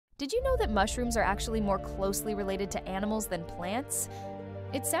Did you know that mushrooms are actually more closely related to animals than plants?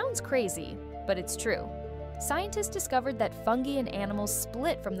 It sounds crazy, but it's true. Scientists discovered that fungi and animals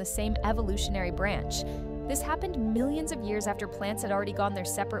split from the same evolutionary branch. This happened millions of years after plants had already gone their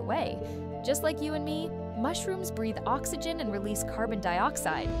separate way. Just like you and me, mushrooms breathe oxygen and release carbon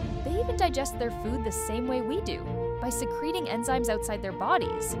dioxide. They even digest their food the same way we do, by secreting enzymes outside their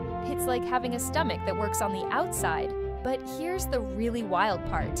bodies. It's like having a stomach that works on the outside. But here's the really wild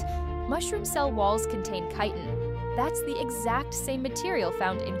part. Mushroom cell walls contain chitin. That's the exact same material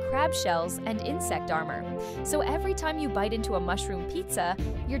found in crab shells and insect armor. So every time you bite into a mushroom pizza,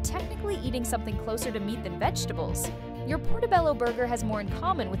 you're technically eating something closer to meat than vegetables. Your portobello burger has more in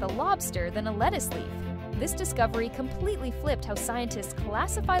common with a lobster than a lettuce leaf. This discovery completely flipped how scientists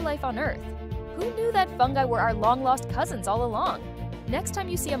classify life on Earth. Who knew that fungi were our long-lost cousins all along? Next time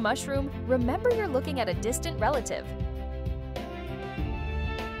you see a mushroom, remember you're looking at a distant relative.